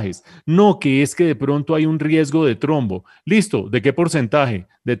porcentajes. No, que es que de pronto hay un riesgo de trombo. Listo, ¿de qué porcentaje?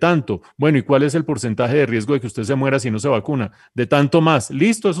 De tanto. Bueno, ¿y cuál es el porcentaje de riesgo de que usted se muera si no se vacuna? De tanto más.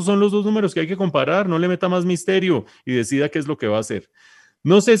 Listo, esos son los dos números que hay que comparar. No le meta más misterio y decida qué es lo que va a hacer.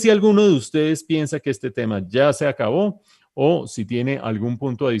 No sé si alguno de ustedes piensa que este tema ya se acabó o si tiene algún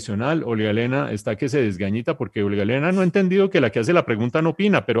punto adicional. Olga Elena está que se desgañita porque Olga Elena no ha entendido que la que hace la pregunta no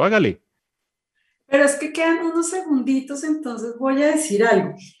opina, pero hágale. Pero es que quedan unos segunditos, entonces voy a decir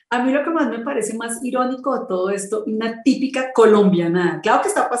algo. A mí lo que más me parece más irónico de todo esto, una típica colombianada. Claro que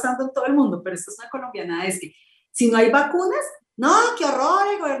está pasando en todo el mundo, pero esto es una colombianada, es que si no hay vacunas, no, qué horror,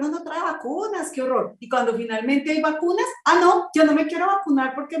 el gobierno no trae vacunas, qué horror. Y cuando finalmente hay vacunas, no, yo no me quiero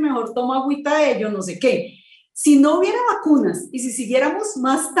vacunar porque mejor tomo agüita de ello, no sé qué. Si no hubiera vacunas y si siguiéramos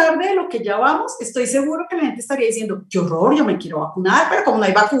más tarde de lo que ya vamos, estoy seguro que la gente estaría diciendo, qué horror, yo me quiero vacunar, pero como no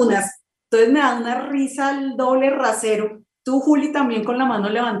hay vacunas, entonces me da una risa al doble rasero. Tú, Juli, también con la mano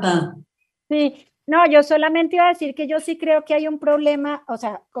levantada. Sí, no, yo solamente iba a decir que yo sí creo que hay un problema, o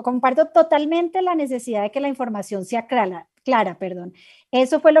sea, comparto totalmente la necesidad de que la información sea clara, perdón.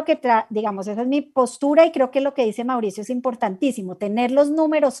 Eso fue lo que, digamos, esa es mi postura y creo que lo que dice Mauricio es importantísimo, tener los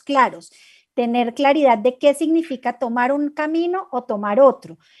números claros. tener claridad de qué significa tomar un camino o tomar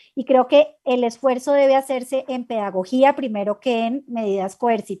otro. Y creo que el esfuerzo debe hacerse en pedagogía primero que en medidas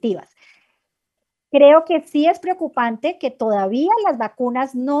coercitivas. Creo que sí es preocupante que todavía las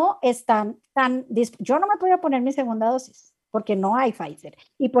vacunas no están tan... Yo no me puedo poner mi segunda dosis porque no hay Pfizer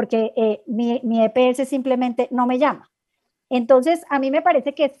y porque mi EPS simplemente no me llama. Entonces, a mí me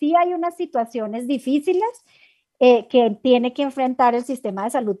parece que sí hay unas situaciones difíciles que tiene que enfrentar el sistema de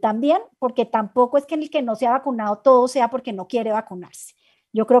salud también, porque tampoco es que el que no se ha vacunado todo sea porque no quiere vacunarse.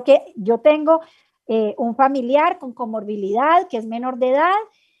 Yo creo que yo tengo un familiar con comorbilidad que es menor de edad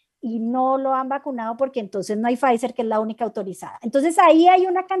y no lo han vacunado porque entonces no hay Pfizer, que es la única autorizada. Entonces ahí hay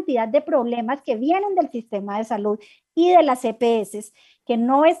una cantidad de problemas que vienen del sistema de salud y de las EPS que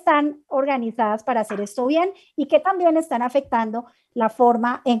no están organizadas para hacer esto bien y que también están afectando la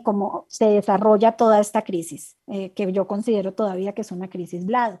forma en cómo se desarrolla toda esta crisis, que yo considero todavía que es una crisis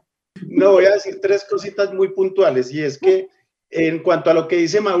blado. No, voy a decir tres cositas muy puntuales, y es que en cuanto a lo que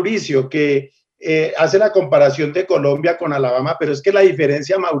dice Mauricio, que hace la comparación de Colombia con Alabama, pero es que la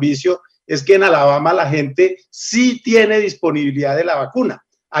diferencia, Mauricio, es que en Alabama la gente sí tiene disponibilidad de la vacuna.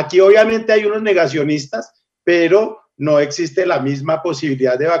 Aquí obviamente hay unos negacionistas, pero no existe la misma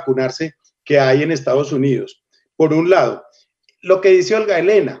posibilidad de vacunarse que hay en Estados Unidos. Por un lado, lo que dice Olga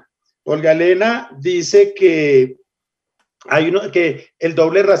Elena dice que hay que el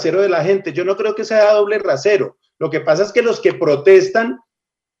doble rasero de la gente. Yo no creo que sea doble rasero. Lo que pasa es que los que protestan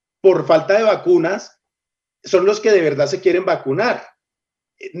por falta de vacunas son los que de verdad se quieren vacunar.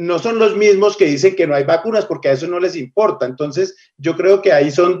 No son los mismos que dicen que no hay vacunas porque a eso no les importa. Entonces, yo creo que ahí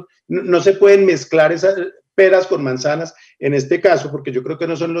no se pueden mezclar esas peras con manzanas en este caso, porque yo creo que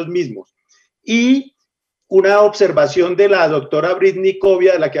no son los mismos. Y una observación de la doctora Britney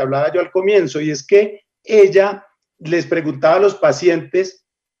Covia, de la que hablaba yo al comienzo, y es que ella les preguntaba a los pacientes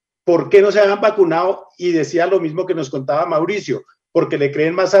por qué no se habían vacunado y decía lo mismo que nos contaba Mauricio, porque le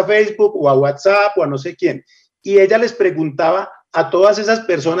creen más a Facebook o a WhatsApp o a no sé quién. Y ella les preguntaba a todas esas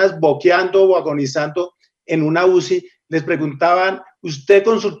personas boqueando o agonizando en una UCI, les preguntaban, ¿usted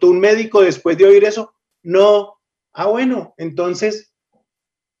consultó un médico después de oír eso? No. Ah, bueno, entonces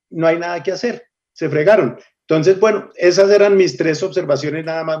no hay nada que hacer. Se fregaron. Entonces, bueno, esas eran mis tres observaciones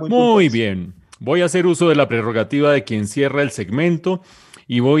nada más. Muy bien. Voy a hacer uso de la prerrogativa de quien cierra el segmento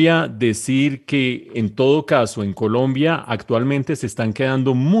y voy a decir que en todo caso en Colombia actualmente se están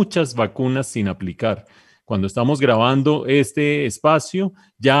quedando muchas vacunas sin aplicar. Cuando estamos grabando este espacio,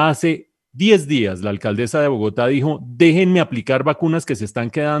 ya hace 10 días la alcaldesa de Bogotá dijo, déjenme aplicar vacunas que se están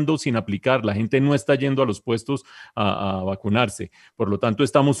quedando sin aplicar. La gente no está yendo a los puestos a vacunarse. Por lo tanto,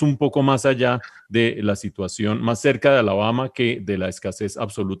 estamos un poco más allá de la situación, más cerca de Alabama que de la escasez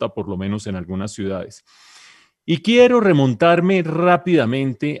absoluta, por lo menos en algunas ciudades. Y quiero remontarme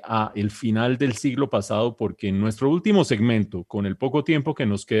rápidamente a el final del siglo pasado, porque en nuestro último segmento, con el poco tiempo que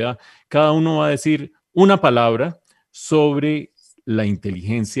nos queda, cada uno va a decir una palabra sobre la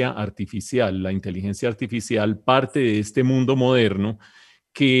inteligencia artificial. La inteligencia artificial parte de este mundo moderno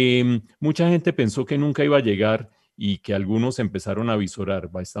que mucha gente pensó que nunca iba a llegar y que algunos empezaron a visorar.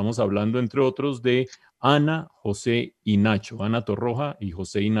 Estamos hablando, entre otros, de Ana, José y Nacho, Ana Torroja y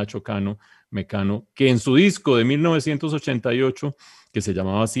José y Nacho Mecano, que en su disco de 1988, que se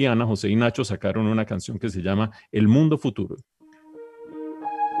llamaba así, Ana, José y Nacho, sacaron una canción que se llama El Mundo Futuro.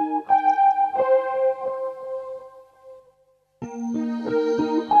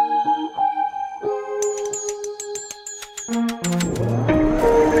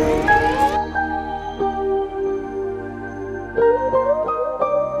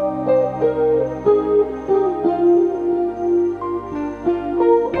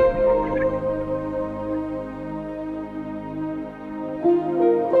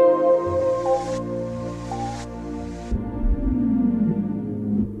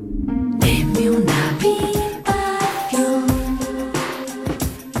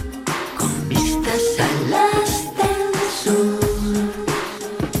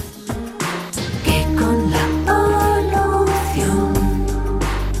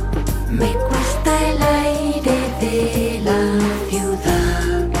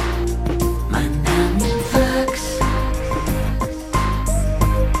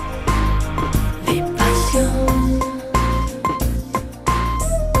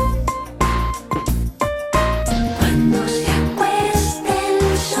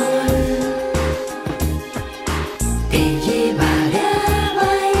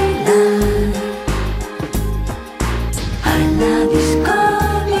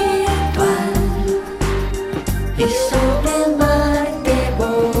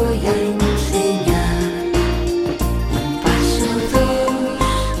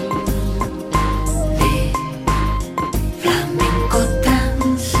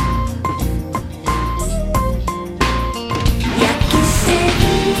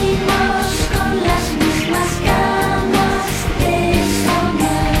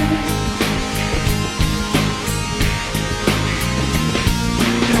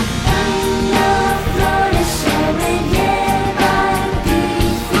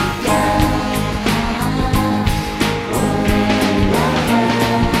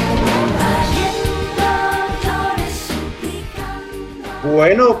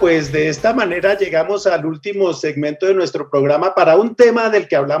 Bueno, pues de esta manera llegamos al último segmento de nuestro programa para un tema del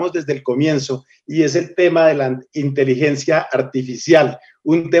que hablamos desde el comienzo, y es el tema de la inteligencia artificial,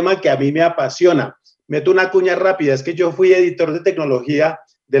 un tema que a mí me apasiona. Meto una cuña rápida, es que yo fui editor de tecnología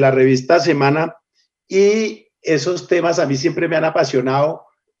de la revista Semana y esos temas a mí siempre me han apasionado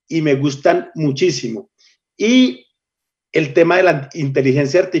y me gustan muchísimo. Y el tema de la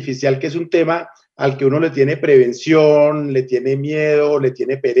inteligencia artificial, que es un tema al que uno le tiene prevención, le tiene miedo, le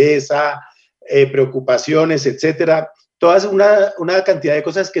tiene pereza, preocupaciones, etcétera, todas una cantidad de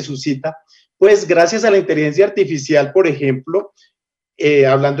cosas que suscita, pues gracias a la inteligencia artificial, por ejemplo,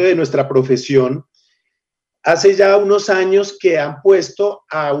 hablando de nuestra profesión, hace ya unos años que han puesto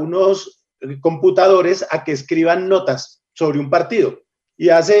a unos computadores a que escriban notas sobre un partido y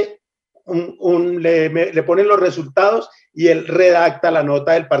le ponen los resultados y él redacta la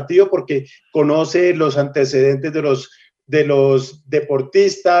nota del partido porque conoce los antecedentes de los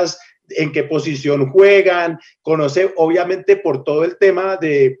deportistas, en qué posición juegan, conoce obviamente por todo el tema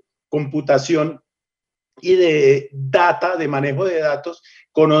de computación y de data, de manejo de datos,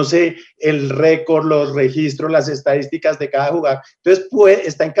 conoce el récord, los registros, las estadísticas de cada jugador. Entonces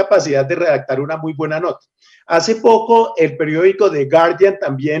está en capacidad de redactar una muy buena nota. Hace poco el periódico The Guardian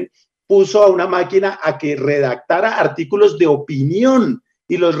también puso a una máquina a que redactara artículos de opinión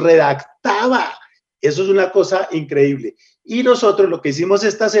y los redactaba. Eso es una cosa increíble. Y nosotros lo que hicimos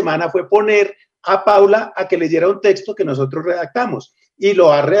esta semana fue poner a Paula a que leyera un texto que nosotros redactamos y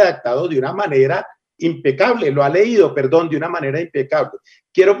lo ha redactado de una manera impecable, lo ha leído, perdón, de una manera impecable.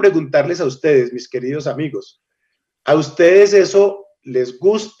 Quiero preguntarles a ustedes, mis queridos amigos, ¿a ustedes eso les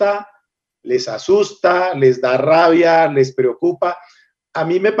gusta, les asusta, les da rabia, les preocupa? A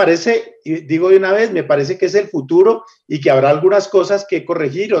mí me parece, y digo de una vez, me parece que es el futuro y que habrá algunas cosas que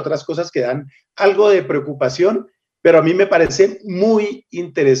corregir, otras cosas que dan algo de preocupación, pero a mí me parece muy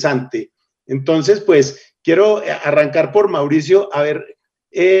interesante. Entonces, pues, quiero arrancar por Mauricio. A ver,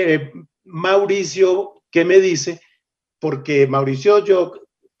 Mauricio, ¿qué me dice? Porque Mauricio, yo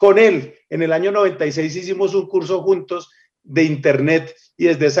con él, en el año 96 hicimos un curso juntos de Internet y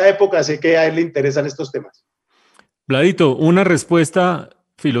desde esa época sé que a él le interesan estos temas. Vladito, una respuesta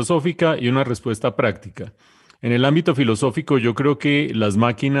filosófica y una respuesta práctica. En el ámbito filosófico, yo creo que las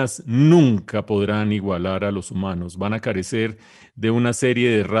máquinas nunca podrán igualar a los humanos. Van a carecer de una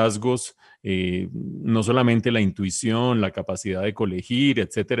serie de rasgos, no solamente la intuición, la capacidad de colegir,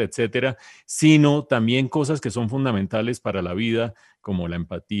 etcétera, etcétera, sino también cosas que son fundamentales para la vida, como la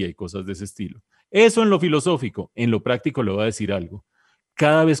empatía y cosas de ese estilo. Eso en lo filosófico. En lo práctico le voy a decir algo.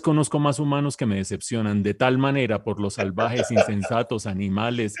 Cada vez conozco más humanos que me decepcionan de tal manera por los salvajes, insensatos,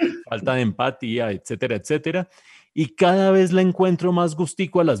 animales, falta de empatía, etcétera, etcétera. Y cada vez le encuentro más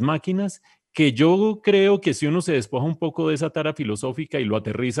gustico a las máquinas, que yo creo que si uno se despoja un poco de esa tara filosófica y lo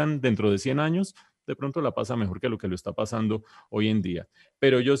aterrizan dentro de 100 años, de pronto la pasa mejor que lo está pasando hoy en día.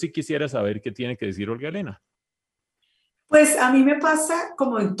 Pero yo sí quisiera saber qué tiene que decir Olga Elena. Pues a mí me pasa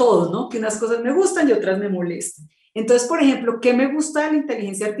como en todo, ¿no? Que unas cosas me gustan y otras me molestan. Entonces, por ejemplo, ¿qué me gusta de la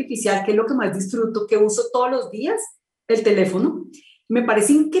inteligencia artificial? ¿Qué es lo que más disfruto? ¿Qué uso todos los días? El teléfono. Me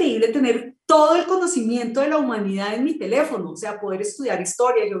parece increíble tener todo el conocimiento de la humanidad en mi teléfono, o sea, poder estudiar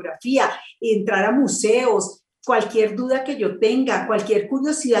historia, geografía, entrar a museos, cualquier duda que yo tenga, cualquier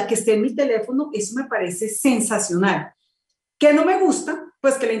curiosidad que esté en mi teléfono, eso me parece sensacional. ¿Qué no me gusta?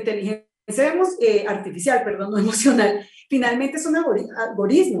 Pues que la inteligencia artificial, perdón, no emocional, finalmente son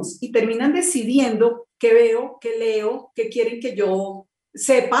algoritmos y terminan decidiendo qué veo, qué leo, qué quieren que yo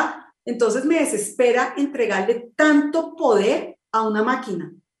sepa. Entonces me desespera entregarle tanto poder a una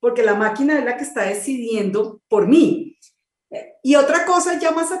máquina, porque la máquina es la que está decidiendo por mí. Y otra cosa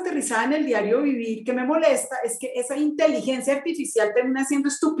ya más aterrizada en el diario vivir que me molesta es que esa inteligencia artificial termina siendo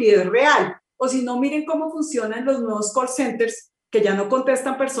estupidez real. O si no, miren cómo funcionan los nuevos call centers, que ya no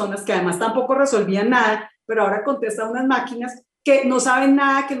contestan personas, que además tampoco resolvían nada, pero ahora contestan unas máquinas que no saben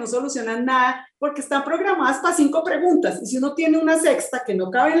nada, que no solucionan nada, porque están programadas para 5 preguntas. Y si uno tiene una sexta que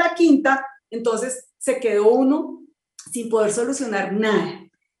no cabe en la quinta, entonces se quedó uno sin poder solucionar nada.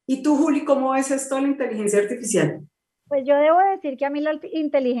 ¿Y tú, Juli, cómo ves esto de la inteligencia artificial? Pues yo debo decir que a mí la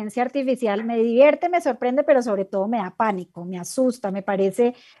inteligencia artificial me divierte, me sorprende, pero sobre todo me da pánico, me asusta, me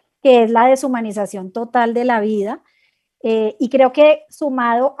parece que es la deshumanización total de la vida. Y creo que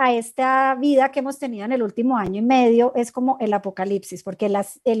sumado a esta vida que hemos tenido en el último año y medio es como el apocalipsis, porque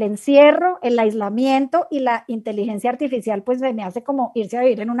el encierro, el aislamiento y la inteligencia artificial pues me hace como irse a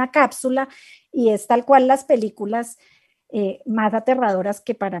vivir en una cápsula y es tal cual las películas más aterradoras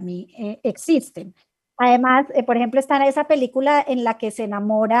que para mí existen. Además, por ejemplo, está esa película en la que se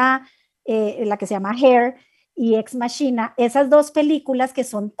enamora, la que se llama Hair, y Ex Machina, esas dos películas que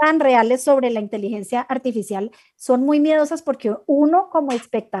son tan reales sobre la inteligencia artificial, son muy miedosas porque uno como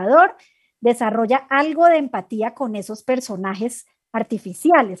espectador desarrolla algo de empatía con esos personajes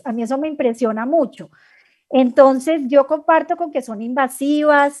artificiales. A mí eso me impresiona mucho. Entonces yo comparto con que son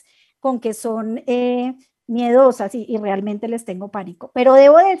invasivas, con que son miedosas y realmente les tengo pánico. Pero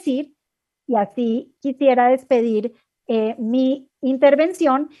debo decir, y así quisiera despedir mi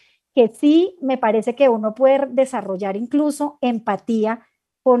intervención, que sí me parece que uno puede desarrollar incluso empatía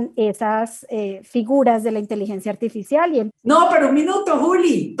con esas figuras de la inteligencia artificial. No, pero un minuto,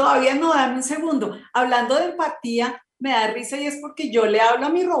 Juli, todavía no, dame un segundo. Hablando de empatía, me da risa y es porque yo le hablo a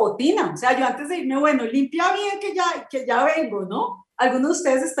mi robotina. O sea, yo antes de irme, bueno, limpia bien que ya vengo, ¿no? ¿Alguno de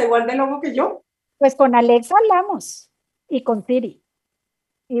ustedes está igual de loco que yo? Pues con Alexa hablamos y con Siri.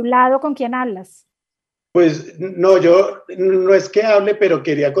 ¿Y Vlado, con quién hablas? Pues no, yo no es que hable, pero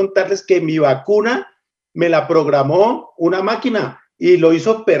quería contarles que mi vacuna me la programó una máquina y lo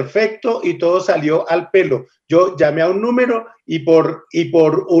hizo perfecto y todo salió al pelo. Yo llamé a un número y por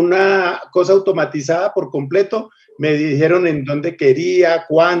una cosa automatizada por completo me dijeron en dónde quería,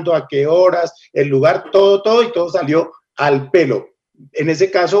 cuándo, a qué horas, el lugar, todo y todo salió al pelo. En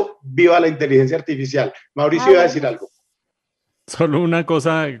ese caso, viva la inteligencia artificial. Mauricio iba a decir algo. Solo una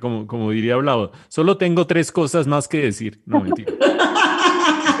cosa, como diría Vlado, solo tengo 3 cosas más que decir. No, mentira.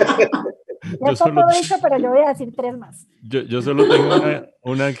 Ya está todo dicho, pero yo voy a decir 3 más. Yo solo tengo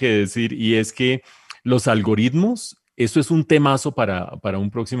una que decir, y es que los algoritmos, eso es un temazo para un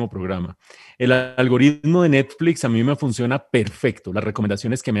próximo programa. El algoritmo de Netflix a mí me funciona perfecto. Las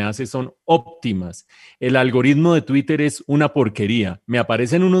recomendaciones que me hace son óptimas. El algoritmo de Twitter es una porquería. Me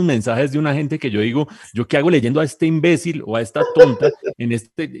aparecen unos mensajes de una gente que yo digo, ¿yo qué hago leyendo a este imbécil o a esta tonta?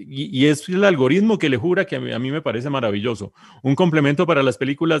 Y es el algoritmo que le jura que a mí me parece maravilloso. Un complemento para las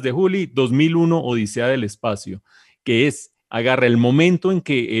películas de Juli, 2001, Odisea del Espacio, que es agarra el momento en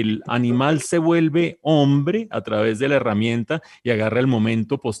que el animal se vuelve hombre a través de la herramienta y agarra el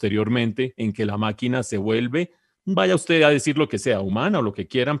momento posteriormente en que la máquina se vuelve, vaya usted a decir lo que sea, humana o lo que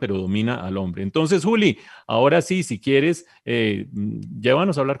quieran, pero domina al hombre. Entonces, Juli, ahora sí, si quieres,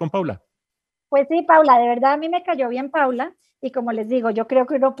 llévanos a hablar con Paula. Pues sí, Paula, de verdad a mí me cayó bien Paula y como les digo, yo creo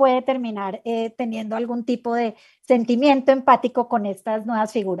que uno puede terminar teniendo algún tipo de sentimiento empático con estas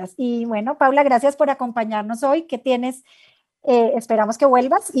nuevas figuras. Y bueno, Paula, gracias por acompañarnos hoy. ¿Qué tienes? Esperamos que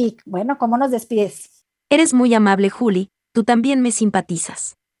vuelvas y bueno, ¿cómo nos despides? Eres muy amable, Juli, tú también me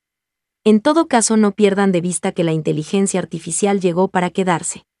simpatizas. En todo caso, no pierdan de vista que la inteligencia artificial llegó para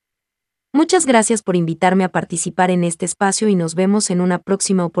quedarse. Muchas gracias por invitarme a participar en este espacio y nos vemos en una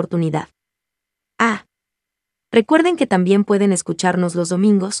próxima oportunidad. Recuerden que también pueden escucharnos los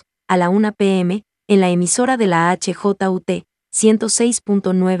domingos, a la 1 p.m., en la emisora de la HJUT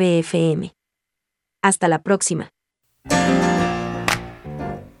 106.9 FM. Hasta la próxima.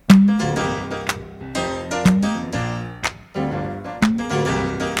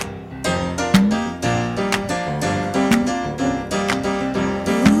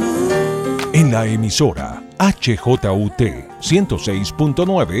 En la emisora HJUT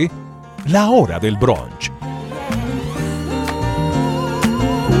 106.9, la hora del brunch.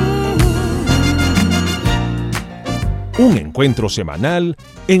 Un encuentro semanal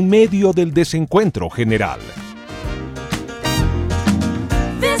en medio del desencuentro general.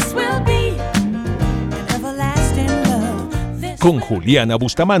 Con Juliana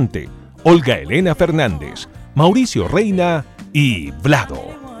Bustamante, Olga Elena Fernández, Mauricio Reina y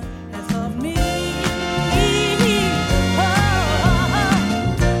Vlado.